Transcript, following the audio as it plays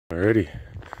Alrighty,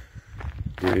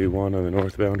 day one on the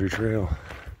North Boundary Trail.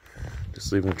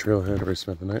 Just leaving the trailhead where I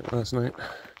spent the night last night.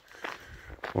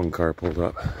 One car pulled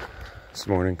up this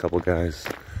morning, couple guys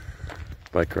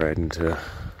bike riding to,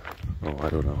 oh, I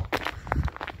don't know.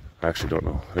 I actually don't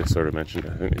know. They sort of mentioned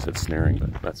it. I think they said snaring,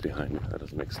 but that's behind me. That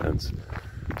doesn't make sense.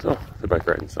 So, they're bike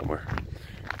riding somewhere.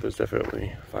 There's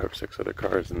definitely 5 or 6 other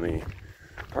cars in the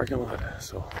parking lot,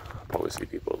 so I'll probably see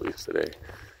people at least today.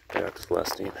 Yeah, to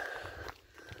Celestine.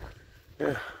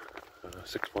 Yeah,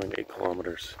 6.8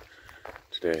 kilometers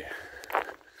today.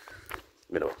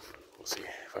 Minimum. We'll see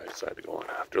if I decide to go on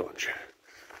after lunch.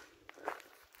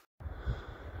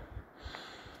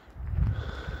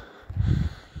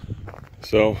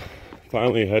 So,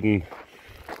 finally heading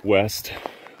west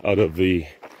out of the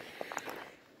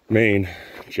main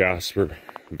Jasper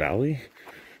Valley.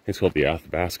 It's called the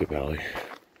Athabasca Valley.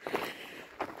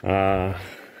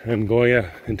 And going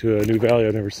into a new valley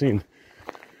I've never seen.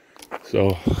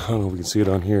 So, I don't know if we can see it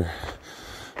on here.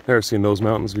 Never seen those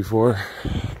mountains before.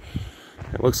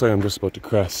 It looks like I'm just about to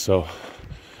crest, so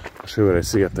I'll show you what I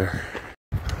see up there.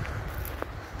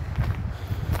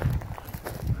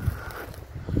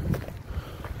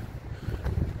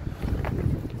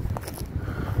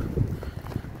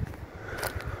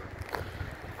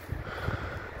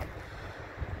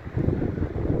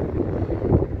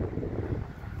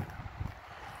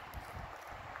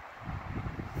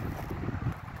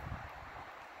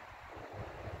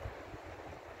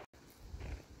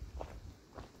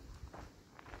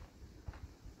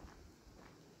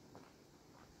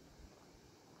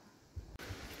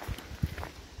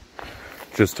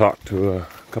 Just talked to a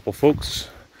couple folks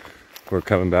who are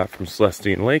coming back from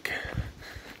Celestine Lake.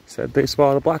 Said they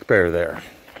spotted a black bear there.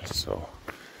 So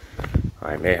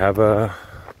I may have a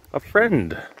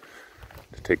friend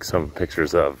to take some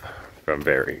pictures of from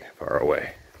very far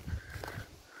away.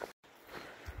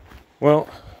 Well,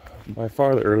 by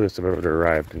far the earliest I've ever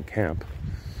arrived in camp,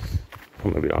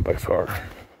 well, maybe not by far,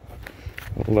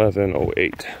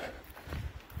 11:08.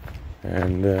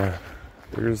 And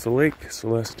there's the lake,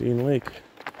 Celestine Lake.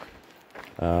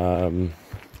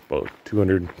 About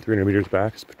 200, 300 meters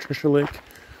back is Patricia Lake,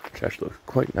 which actually looks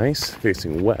quite nice,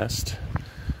 facing west.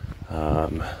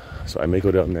 So I may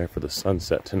go down there for the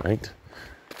sunset tonight.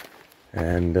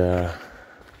 And I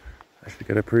should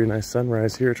get a pretty nice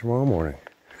sunrise here tomorrow morning.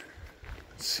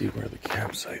 Let's see where the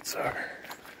campsites are.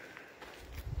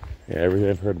 Yeah, everything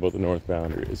I've heard about the North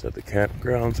Boundary is that the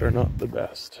campgrounds are not the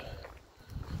best.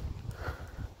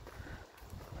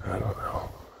 I don't know.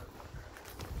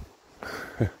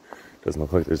 Doesn't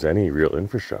look like there's any real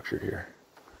infrastructure here.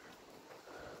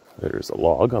 There's a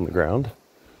log on the ground.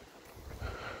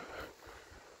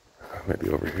 Maybe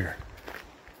over here.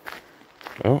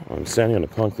 Oh, I'm standing on a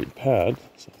concrete pad,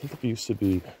 so I think there used to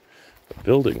be a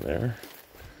building there.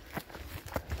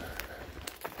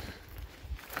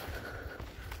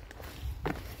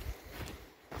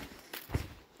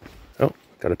 Oh,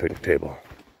 got a picnic table.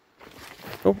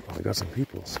 Oh, I got some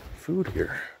people's food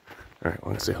here. All right, well,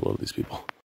 I'm gonna say hello to these people.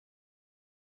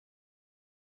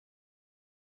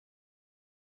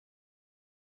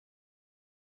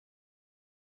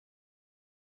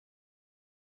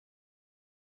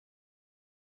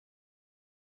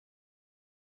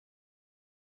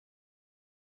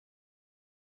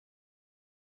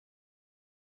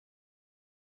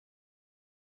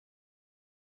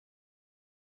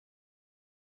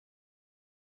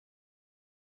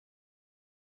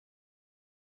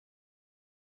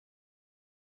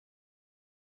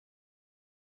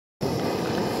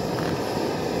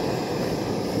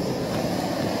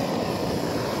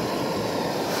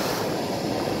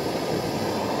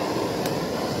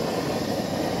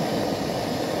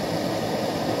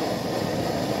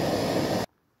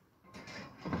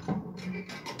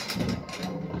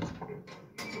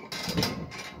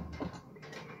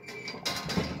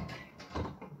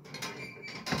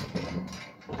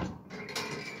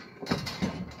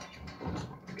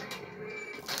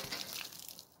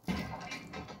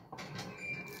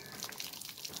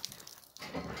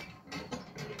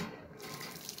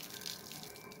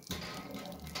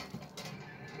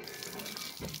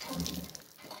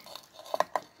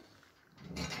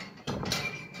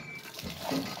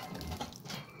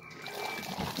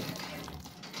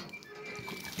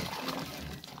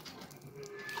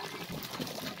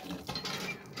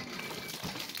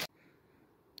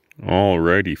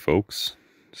 Alrighty, folks.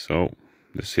 So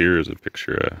this here is a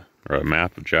picture or a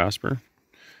map of Jasper.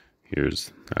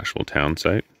 Here's the actual town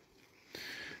site.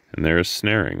 And there's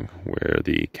snaring where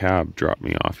the cab dropped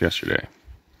me off yesterday.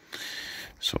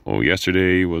 So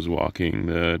yesterday was walking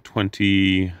the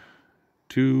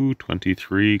 22,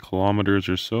 23 kilometers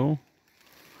or so.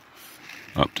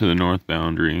 up to the north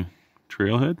boundary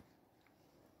trailhead.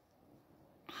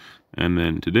 And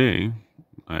then today,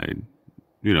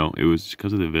 it was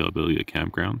because of the availability of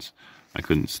campgrounds. I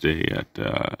couldn't stay at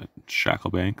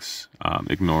Shacklebanks.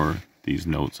 Ignore these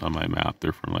notes on my map.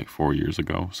 They're from like 4 years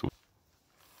ago. So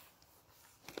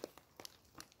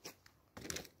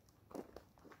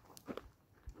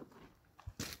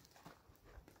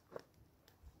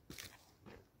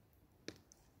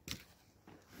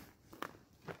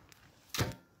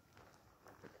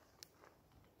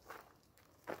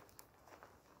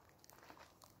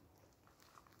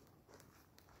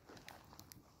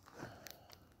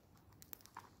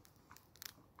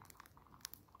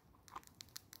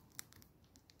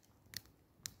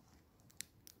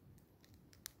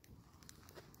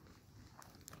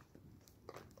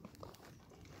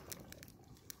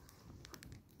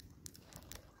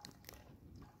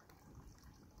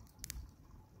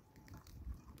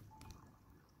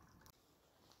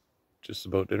just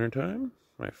about dinner time.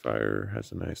 My fire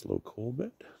has a nice low coal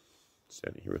bit.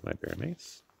 Standing here with my bear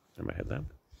mace and my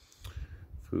headlamp.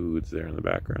 Food's there in the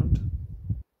background.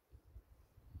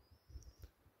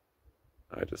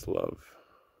 I just love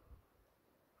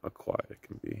how quiet it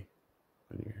can be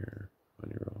when you're here on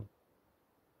your own.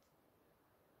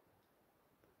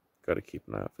 Got to keep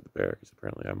an eye out for the bear because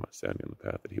apparently I'm not standing on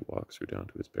the path that he walks through down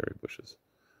to his berry bushes.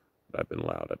 But I've been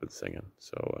loud, I've been singing,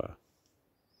 so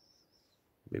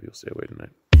maybe he'll stay away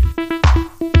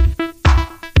tonight.